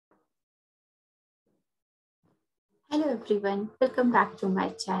Hello everyone, welcome back to my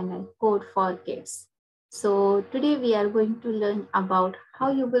channel Code for Kids. So today we are going to learn about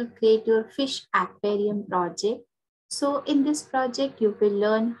how you will create your fish aquarium project. So in this project you will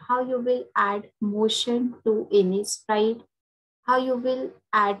learn how you will add motion to any sprite, how you will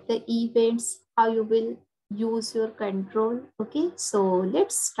add the events, how you will use your control. Okay, so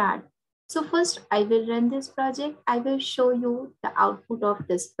let's start. So first I will run this project. I will show you the output of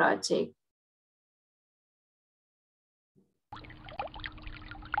this project.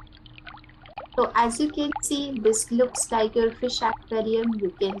 So as you can see, this looks like your fish aquarium.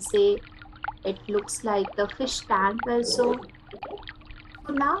 You can say it looks like the fish tank also.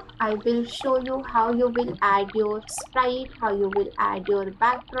 So now I will show you how you will add your sprite, how you will add your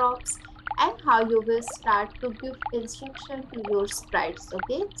backdrops, and how you will start to give instruction to your sprites.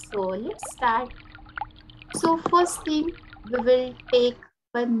 Okay, so let's start. So first thing, we will take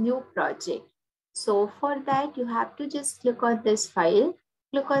a new project. So for that, you have to just click on this file,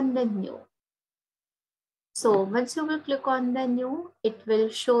 click on the new. So once you will click on the new, it will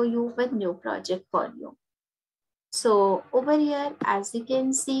show you a new project for you. So over here, as you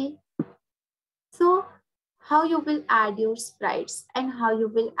can see, so how you will add your sprites and how you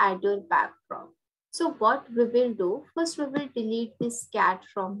will add your backdrop. So what we will do, first we will delete this cat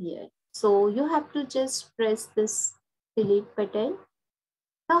from here. So you have to just press this delete button.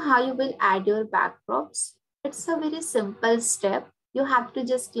 Now how you will add your backdrops. It's a very simple step. You have to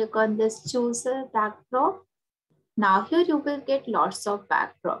just click on this choose a backdrop. Now here you will get lots of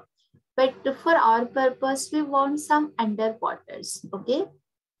backdrop. But for our purpose, we want some underwaters. Okay.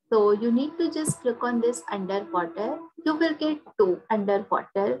 So you need to just click on this underwater. You will get two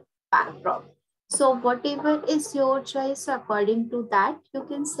underwater backdrop. So whatever is your choice, according to that, you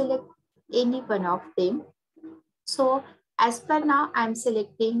can select any one of them. So as per now, I'm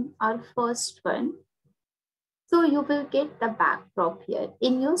selecting our first one. So you will get the backdrop here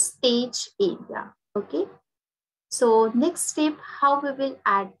in your stage area. Okay. So next step, how we will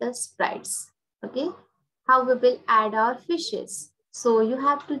add the sprites. Okay, how we will add our fishes. So you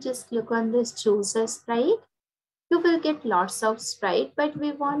have to just click on this choose a sprite. You will get lots of sprite, but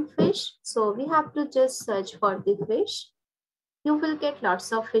we want fish. So we have to just search for the fish. You will get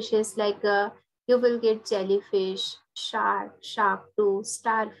lots of fishes like you will get jellyfish, shark too,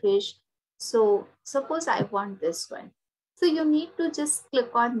 starfish. So suppose I want this one. So you need to just click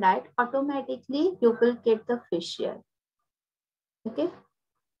on that. Automatically, you will get the fish here. Okay.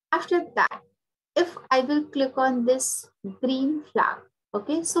 After that, if I will click on this green flag,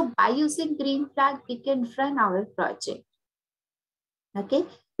 okay, so by using green flag, we can run our project. Okay,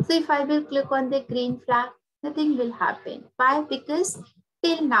 so if I will click on the green flag, nothing will happen. Why? Because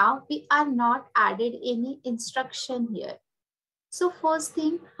till now we are not added any instruction here. So first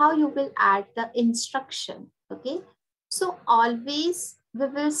thing, how you will add the instruction. Okay, so always we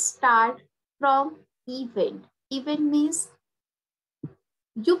will start from event. Event means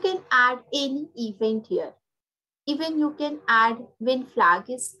you can add any event here. Even you can add when flag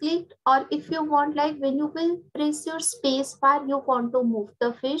is clicked, or if you want, like when you will press your space bar, you want to move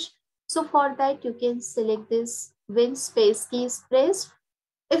the fish. So for that, you can select this when space key is pressed.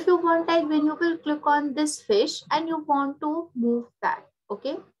 If you want, like when you will click on this fish and you want to move that,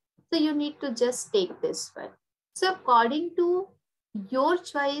 okay? So you need to just take this one. So according to your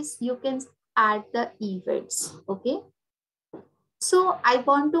choice, you can add the events, okay? So I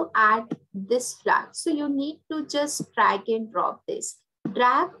want to add this flag. So you need to just drag and drop this.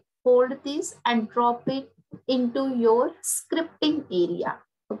 Drag, hold this and drop it into your scripting area.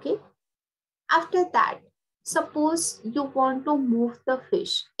 Okay. After that, suppose you want to move the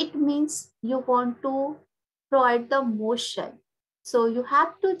fish. It means you want to provide the motion. So you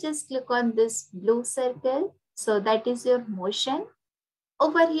have to just click on this blue circle. So that is your motion.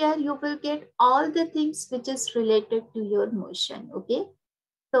 Over here, you will get all the things which is related to your motion. Okay.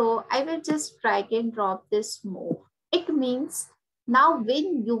 So I will just drag and drop this move. It means now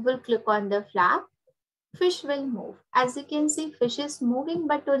when you will click on the flag, fish will move. As you can see, fish is moving,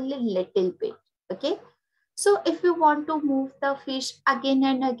 but only little bit. Okay. So if you want to move the fish again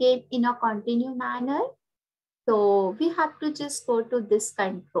and again in a continuous manner, so we have to just go to this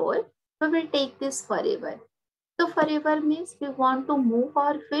control. We will take this forever. So forever means we want to move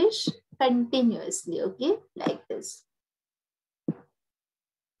our fish continuously. Okay. Like this.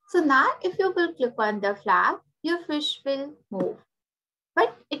 So now if you will click on the flag, your fish will move.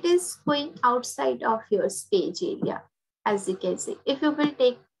 But it is going outside of your stage area. As you can see, if you will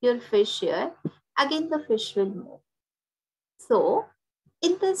take your fish here, again the fish will move. So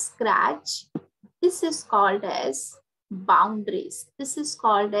in the scratch, this is called as boundaries. This is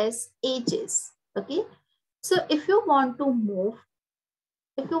called as edges. Okay. So if you want to move,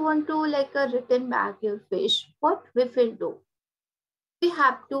 if you want to like return back your fish, what we will do? We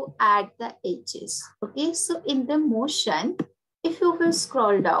have to add the edges. Okay, so in the motion, if you will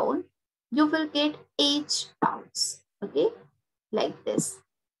scroll down, you will get edge bounce. Okay, like this.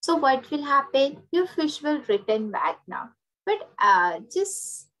 So what will happen? Your fish will return back now. But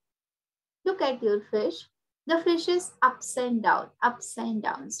just look at your fish. The fish is ups and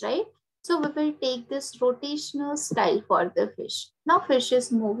downs, right? So we will take this rotational style for the fish. Now fish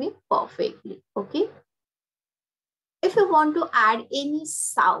is moving perfectly. Okay. If you want to add any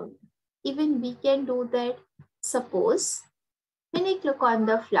sound, even we can do that. Suppose when I click on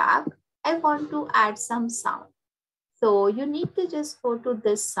the flag, I want to add some sound. So you need to just go to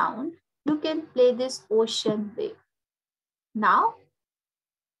this sound. You can play this ocean wave. Now,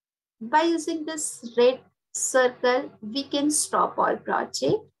 by using this red circle, we can stop our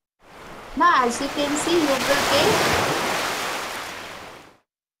project. Now, as you can see, you will get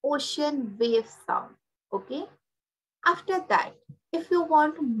ocean wave sound. Okay. After that, if you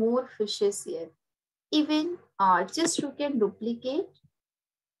want more fishes here, even just you can duplicate.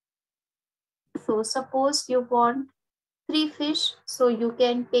 So suppose you want 3 fish, so you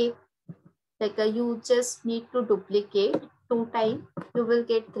can take like you just need to duplicate 2 times, you will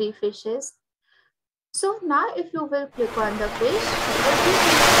get 3 fishes. So now if you will click on the fish,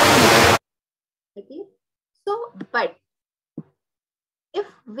 okay. So but if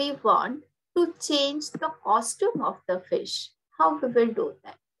we want to change the costume of the fish, how we will do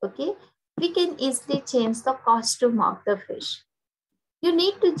that? Okay, we can easily change the costume of the fish. You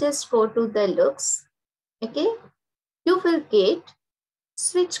need to just go to the looks. Okay, you will get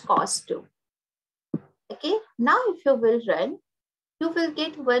switch costume. Okay, now if you will run, you will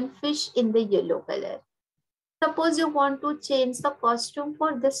get one fish in the yellow color. Suppose you want to change the costume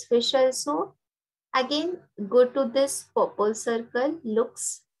for this fish also. Again, go to this purple circle,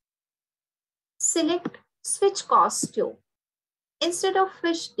 looks, select switch costume. Instead of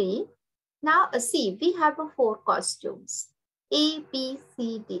fish D, now see, we have 4 costumes, A, B,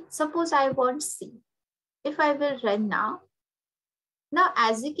 C, D. Suppose I want C. If I will run now,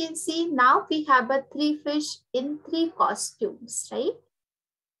 as you can see, now we have 3 fish in 3 costumes, right?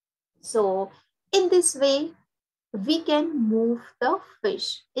 So in this way, we can move the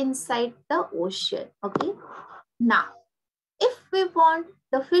fish inside the ocean. Okay. Now, if we want,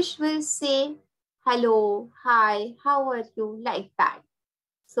 the fish will say, hello, hi, how are you? Like that.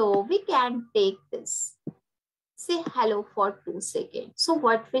 So we can take this. Say hello for 2 seconds. So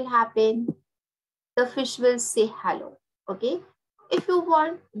what will happen? The fish will say hello. Okay. If you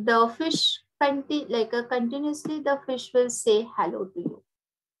want the fish continuously, the fish will say hello to you.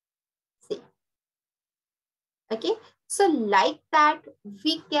 See. Okay. So like that,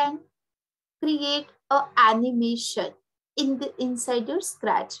 we can create a animation in the inside your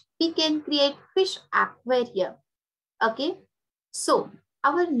Scratch. We can create fish aquarium. Okay. So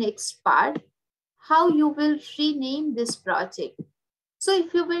our next part, how you will rename this project. So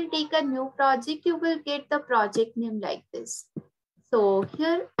if you will take a new project, you will get the project name like this. So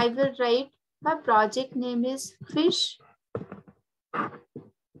here I will write my project name is fish.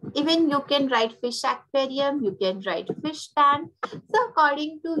 Even you can write fish aquarium, you can write fish tank. So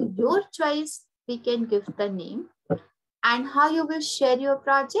according to your choice, we can give the name. And how you will share your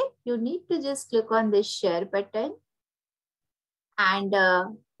project, you need to just click on this share button. And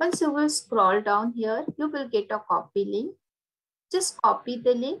once you will scroll down here, you will get a copy link. Just copy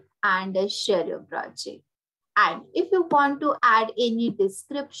the link and share your project. And if you want to add any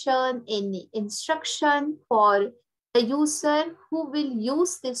description, any instruction for the user who will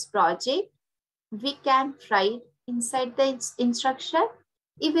use this project, we can write inside the instruction.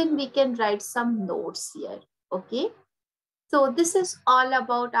 Even we can write some notes here. Okay. So this is all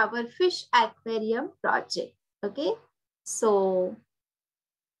about our fish aquarium project. Okay. So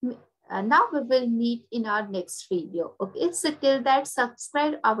now we will meet in our next video. Okay. So till that,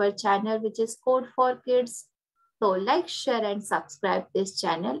 subscribe our channel, which is Code for Kids. So like, share and subscribe this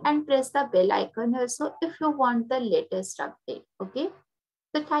channel and press the bell icon also if you want the latest update. Okay.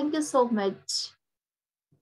 So thank you so much.